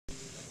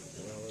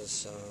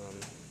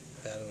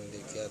battling to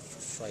get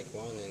strike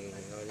one, and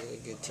they're a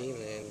good team,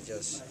 and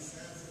just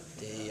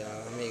they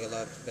make a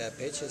lot of bad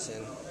pitches,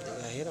 and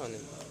they got hit on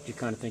them. Do you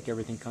kind of think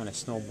everything kind of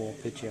snowball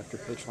pitch after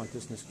pitch like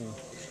this in this game?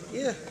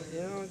 Yeah,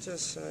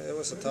 just it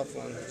was a tough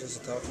one,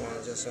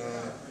 just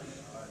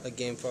a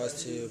game for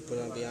us to put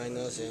on behind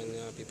us and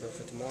be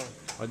perfect tomorrow.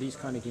 Are these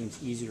kind of games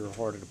easier or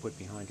harder to put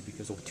behind you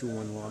because of a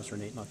 2-1 loss or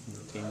an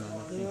 8-0 game?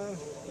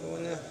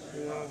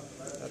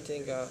 I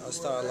think I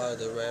started a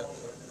lot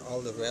of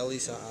all the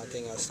rallies. I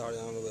think I started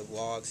on with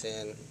walks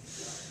and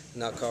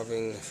not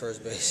covering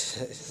first base.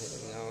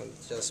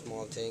 Just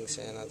small things,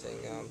 and I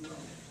think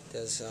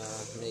just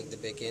make the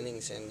big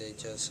innings, and they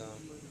just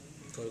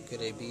put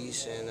good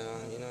ABs and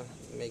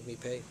make me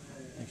pay.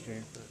 Thanks,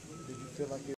 Jair. Did you feel like